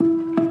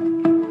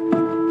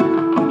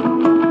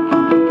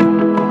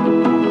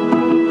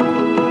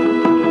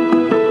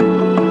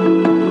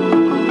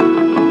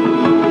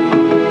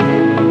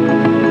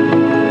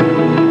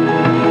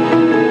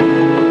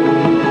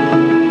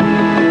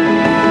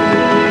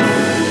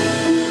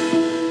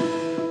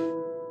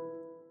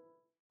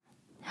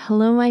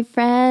Hello, my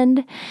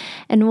friend,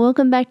 and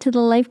welcome back to the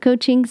Life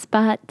Coaching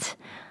Spot.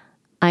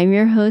 I'm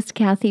your host,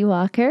 Kathy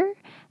Walker,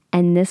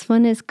 and this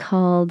one is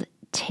called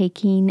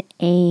Taking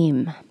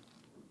Aim,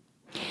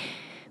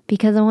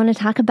 because I want to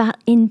talk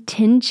about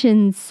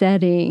intention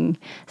setting.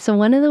 So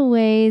one of the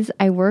ways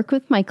I work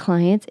with my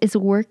clients is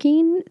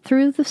working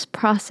through this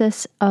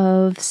process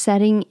of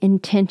setting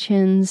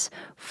intentions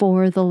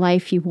for the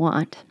life you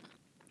want.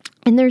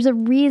 And there's a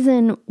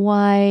reason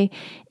why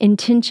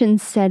intention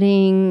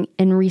setting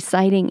and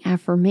reciting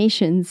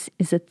affirmations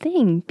is a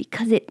thing,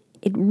 because it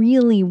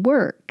really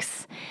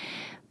works.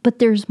 But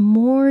there's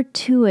more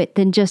to it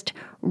than just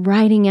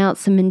writing out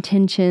some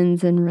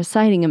intentions and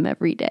reciting them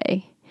every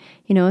day.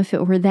 You know, if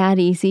it were that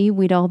easy,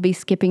 we'd all be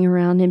skipping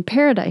around in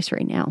paradise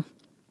right now.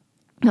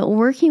 But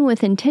working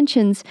with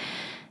intentions,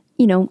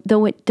 you know,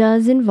 though it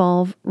does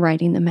involve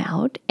writing them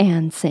out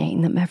and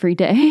saying them every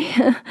day,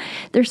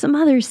 there's some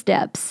other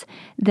steps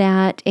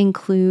that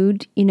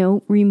include,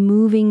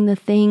 removing the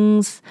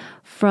things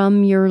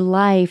from your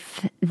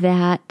life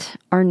that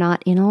are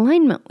not in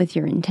alignment with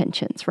your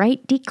intentions,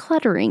 right?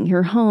 Decluttering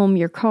your home,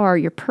 your car,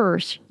 your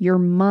purse, your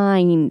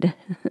mind,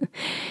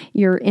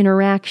 your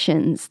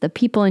interactions, the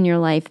people in your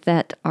life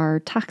that are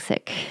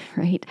toxic,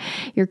 right?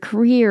 Your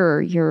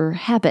career, your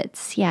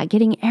habits. Yeah,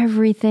 getting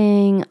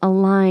everything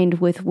aligned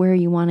with where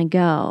you want to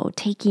go.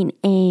 Taking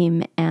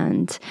aim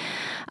and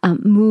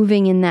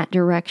moving in that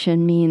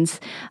direction means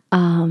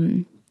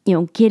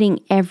getting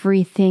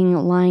everything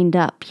lined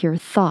up, your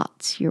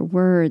thoughts, your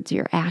words,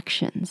 your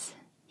actions.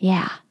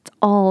 Yeah, it's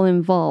all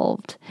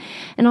involved.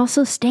 And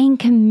also staying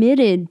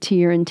committed to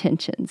your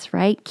intentions,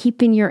 right?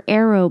 Keeping your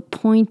arrow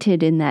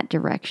pointed in that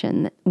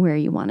direction where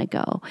you want to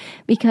go,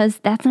 because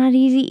that's not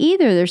easy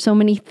either. There's so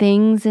many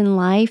things in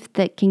life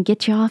that can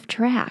get you off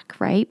track,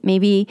 right?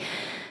 Maybe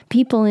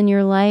people in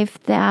your life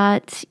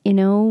that,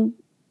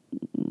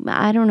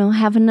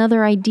 have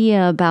another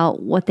idea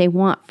about what they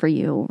want for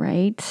you,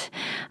 right?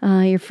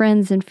 Your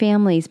friends and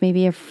families may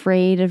be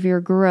afraid of your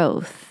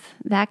growth.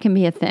 That can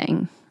be a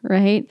thing,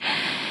 right?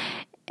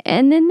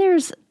 And then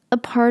there's a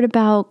part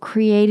about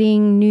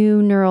creating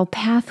new neural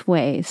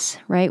pathways,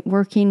 right?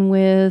 Working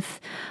with,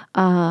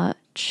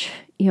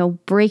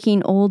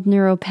 breaking old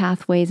neural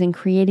pathways and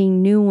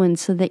creating new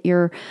ones so that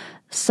your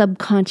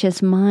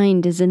subconscious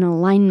mind is in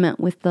alignment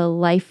with the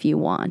life you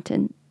want.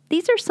 And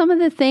these are some of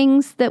the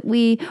things that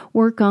we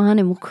work on,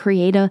 and we'll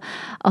create a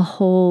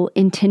whole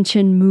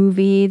intention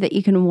movie that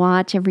you can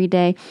watch every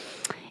day.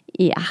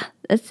 Yeah,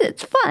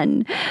 it's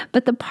fun.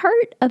 But the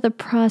part of the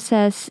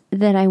process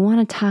that I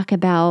want to talk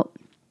about,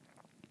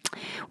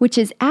 which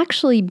has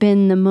actually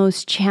been the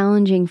most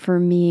challenging for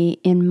me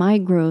in my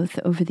growth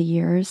over the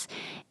years,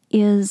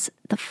 is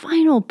the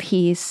final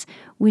piece,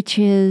 which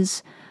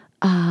is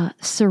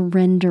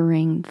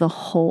surrendering the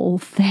whole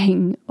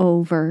thing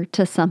over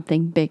to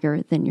something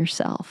bigger than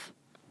yourself,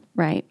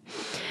 right?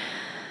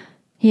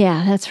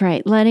 Yeah, that's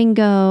right. Letting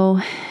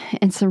go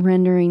and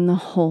surrendering the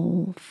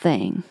whole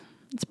thing.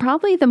 It's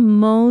probably the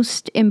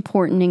most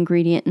important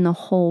ingredient in the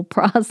whole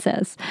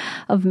process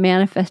of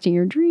manifesting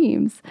your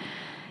dreams.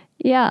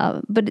 Yeah,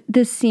 but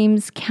this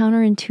seems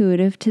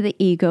counterintuitive to the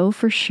ego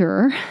for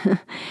sure.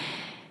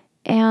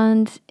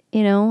 And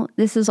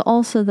this is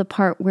also the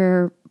part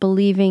where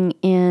believing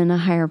in a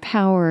higher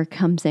power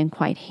comes in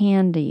quite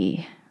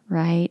handy,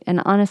 right?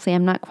 And honestly,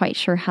 I'm not quite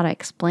sure how to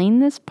explain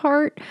this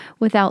part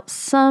without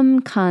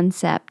some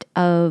concept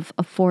of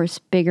a force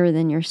bigger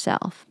than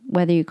yourself,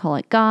 whether you call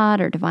it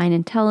God or divine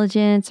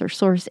intelligence or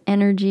source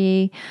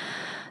energy,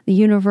 the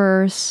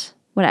universe,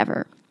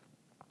 whatever.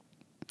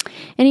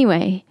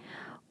 Anyway,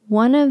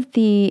 one of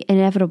the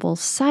inevitable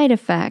side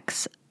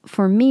effects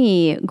for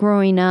me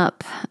growing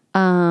up,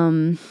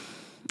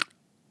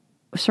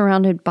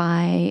 surrounded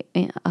by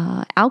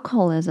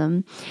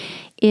alcoholism,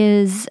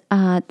 is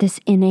this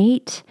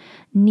innate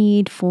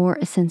need for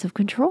a sense of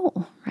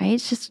control,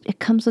 right? It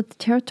comes with the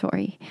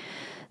territory.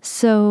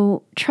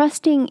 So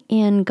trusting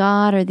in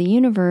God or the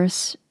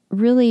universe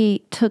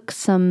really took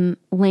some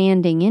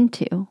landing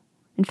into.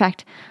 In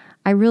fact,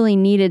 I really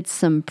needed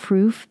some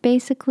proof,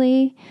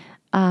 basically,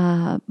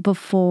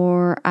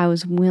 before I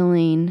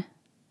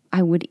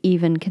would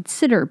even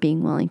consider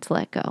being willing to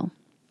let go.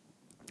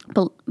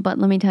 But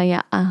let me tell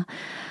you,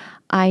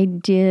 I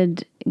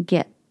did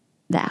get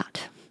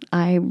that.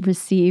 I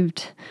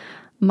received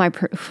my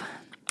proof.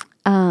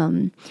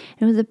 It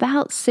was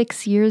about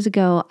 6 years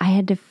ago. I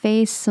had to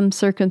face some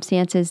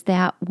circumstances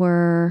that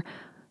were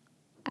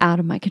out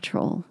of my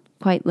control,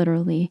 quite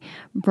literally,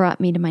 brought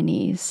me to my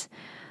knees.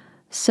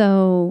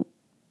 So,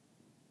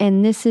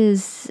 and this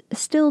is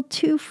still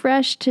too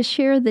fresh to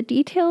share the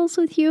details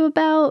with you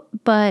about,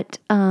 but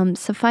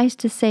suffice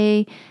to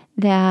say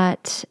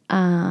that,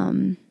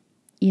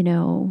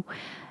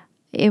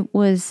 it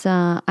was,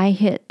 I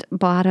hit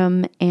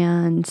bottom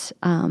and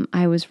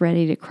I was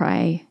ready to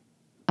cry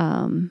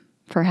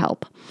for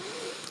help.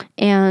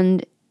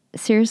 And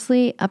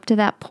seriously, up to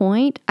that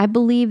point, I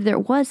believe there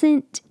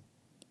wasn't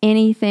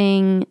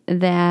anything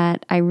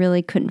that I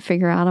really couldn't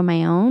figure out on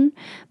my own,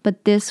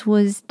 but this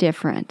was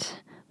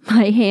different.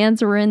 My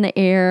hands were in the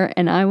air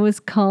and I was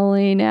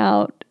calling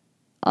out,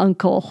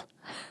 Uncle,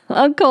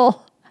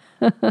 Uncle.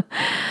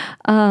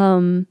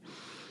 um,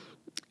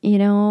 you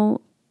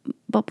know,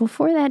 but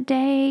before that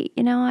day,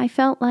 I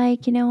felt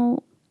like,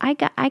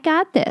 I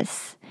got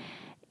this.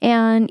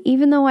 And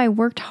even though I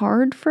worked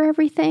hard for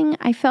everything,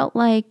 I felt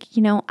like,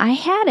 I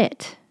had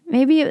it.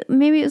 Maybe it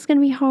was going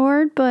to be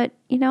hard, but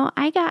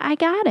I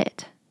got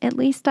it. At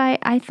least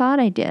I thought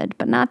I did,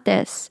 but not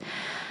this.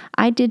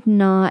 I did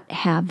not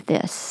have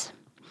this.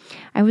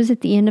 I was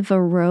at the end of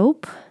a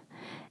rope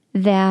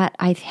that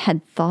I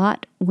had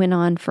thought went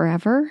on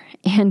forever,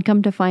 and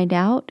come to find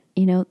out,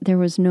 there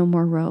was no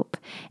more rope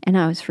and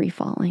I was free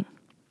falling.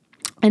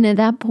 And at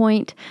that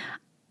point,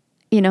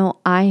 I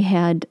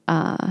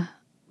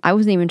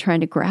wasn't even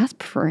trying to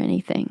grasp for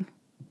anything,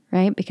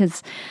 right?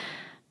 Because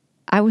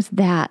I was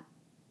that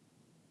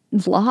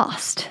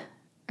lost,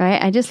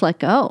 right? I just let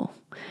go.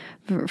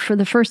 For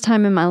the first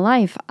time in my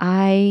life,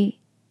 I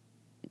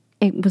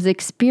was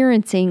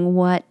experiencing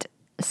what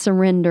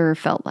surrender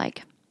felt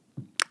like.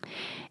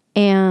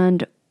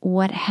 And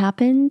what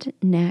happened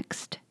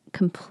next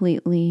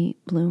completely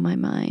blew my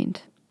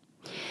mind.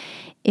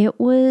 It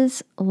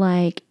was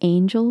like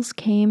angels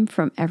came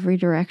from every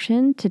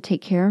direction to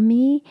take care of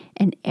me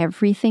and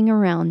everything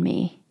around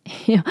me.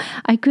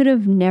 I could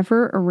have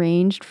never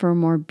arranged for a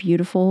more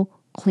beautiful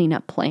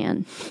cleanup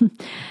plan.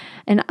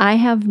 And I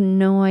have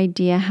no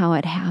idea how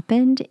it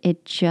happened.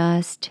 It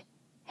just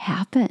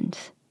happened.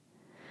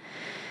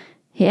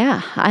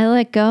 Yeah, I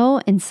let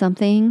go and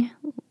something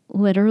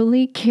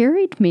literally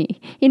carried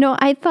me.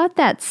 I thought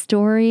that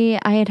story,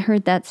 I had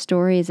heard that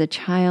story as a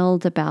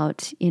child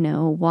about,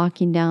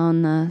 walking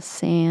down the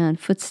sand,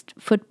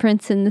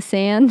 footprints in the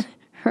sand,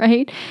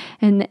 right?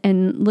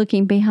 And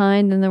looking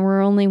behind, and there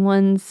were only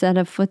one set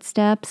of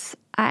footsteps.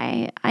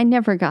 I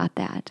never got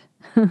that.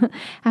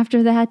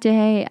 After that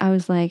day, I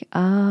was like,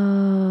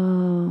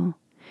 oh,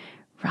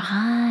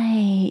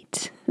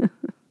 right.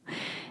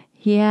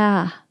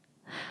 Yeah,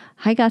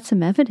 I got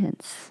some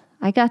evidence.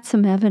 I got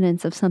some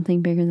evidence of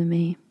something bigger than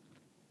me.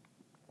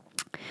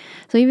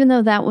 So even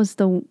though that was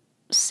the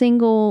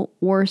single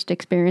worst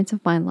experience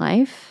of my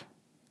life,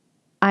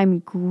 I'm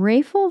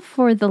grateful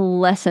for the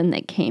lesson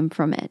that came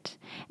from it.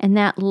 And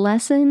that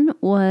lesson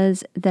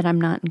was that I'm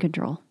not in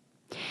control.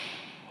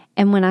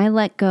 And when I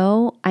let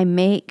go, I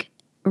make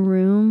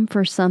room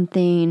for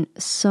something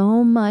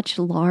so much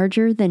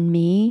larger than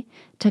me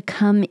to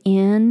come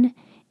in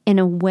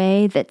a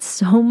way that's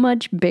so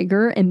much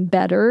bigger and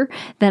better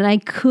than I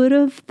could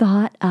have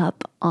thought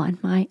up on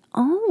my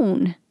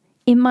own,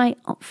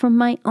 from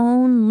my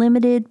own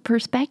limited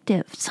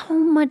perspective. So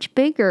much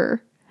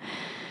bigger.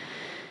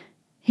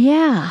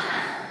 Yeah.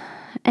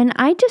 And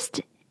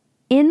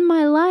in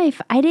my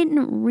life, I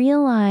didn't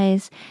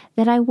realize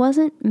that I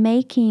wasn't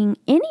making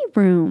any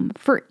room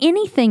for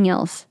anything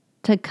else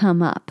to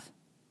come up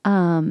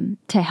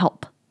to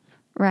help.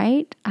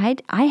 Right?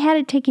 I had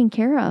it taken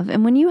care of.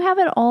 And when you have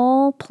it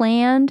all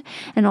planned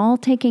and all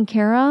taken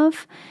care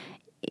of,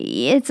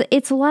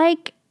 it's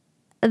like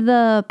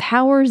the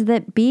powers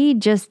that be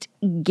just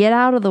get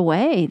out of the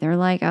way. They're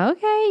like,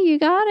 okay, you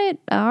got it.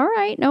 All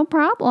right, no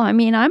problem. I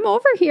mean, I'm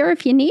over here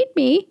if you need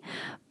me.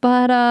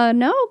 But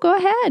no, go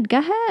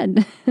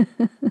ahead.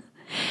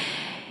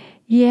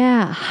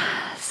 Yeah.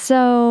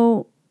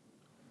 So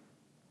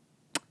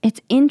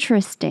it's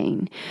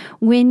interesting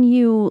when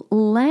you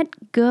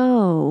let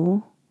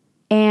go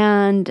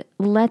and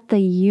let the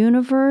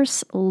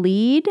universe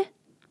lead.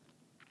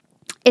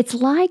 It's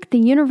like the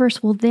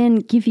universe will then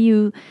give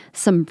you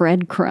some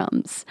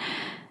breadcrumbs.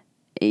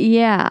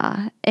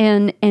 Yeah,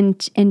 and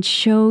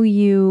show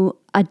you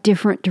a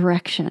different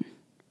direction,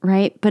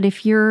 right? But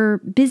if you're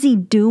busy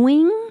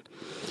doing,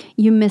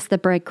 you miss the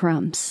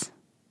breadcrumbs.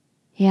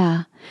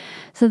 Yeah.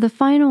 So the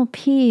final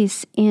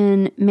piece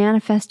in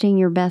manifesting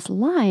your best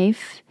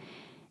life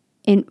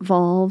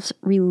involves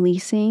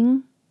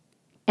releasing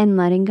and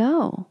letting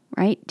go,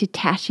 right?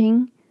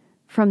 Detaching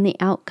from the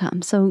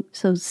outcome. So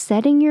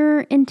setting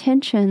your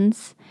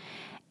intentions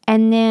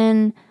and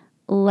then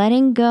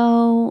letting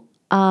go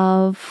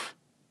of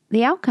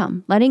the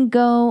outcome, letting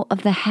go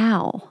of the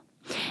how.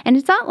 And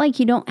it's not like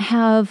you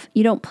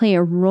don't play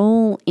a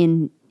role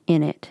in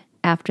it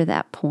after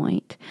that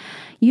point.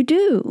 You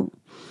do,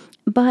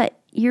 but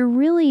you're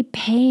really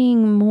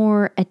paying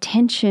more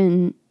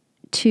attention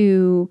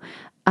to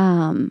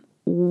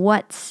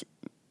what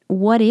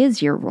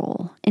is your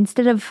role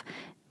instead of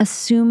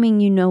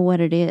assuming you know what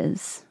it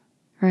is,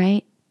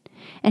 right?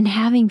 And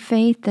having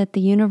faith that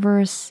the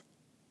universe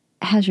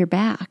has your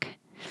back.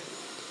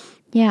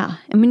 Yeah.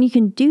 And when you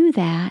can do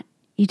that,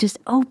 you just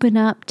open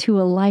up to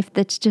a life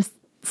that's just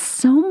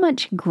so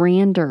much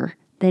grander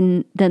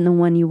than the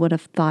one you would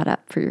have thought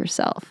up for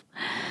yourself.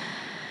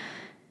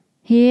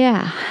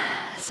 Yeah.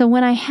 So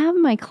when I have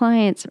my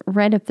clients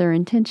write up their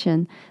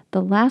intention,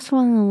 the last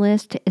one on the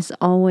list is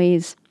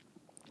always,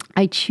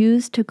 I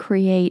choose to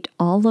create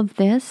all of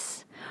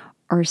this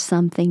or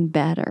something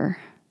better.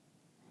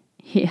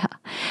 Yeah.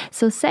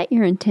 So set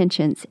your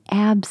intentions,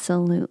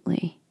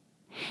 absolutely.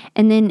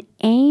 And then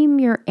aim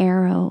your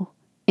arrow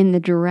in the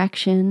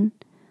direction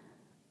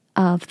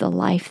of the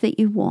life that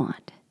you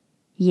want.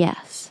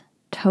 Yes,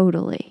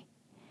 totally.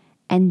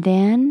 And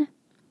then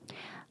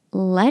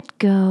let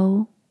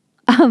go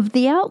of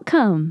the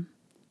outcome,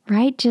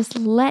 right? Just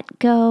let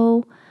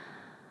go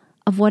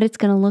of what it's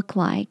going to look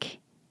like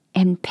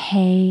and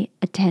pay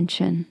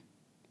attention,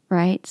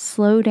 right?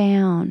 Slow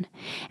down.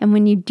 And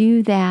when you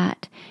do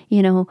that,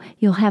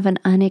 you'll have an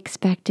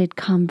unexpected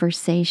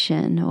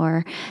conversation,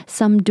 or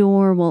some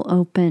door will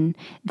open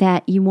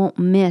that you won't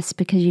miss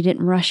because you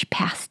didn't rush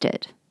past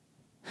it.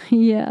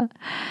 Yeah.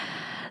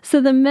 So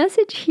the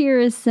message here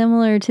is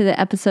similar to the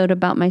episode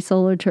about my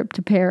solo trip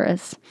to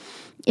Paris.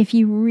 If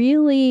you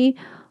really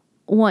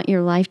want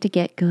your life to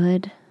get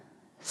good,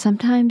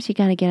 sometimes you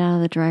got to get out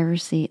of the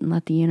driver's seat and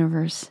let the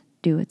universe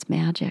do its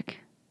magic.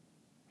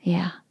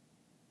 Yeah.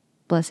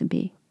 Blessed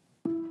be.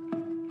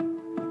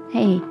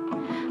 Hey,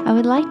 I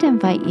would like to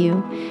invite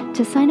you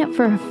to sign up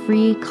for a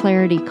free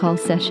clarity call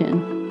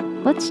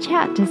session. Let's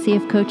chat to see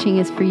if coaching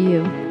is for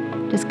you.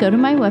 Just go to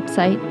my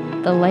website,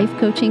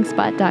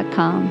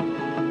 thelifecoachingspot.com,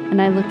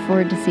 and I look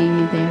forward to seeing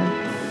you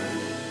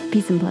there.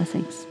 Peace and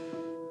blessings.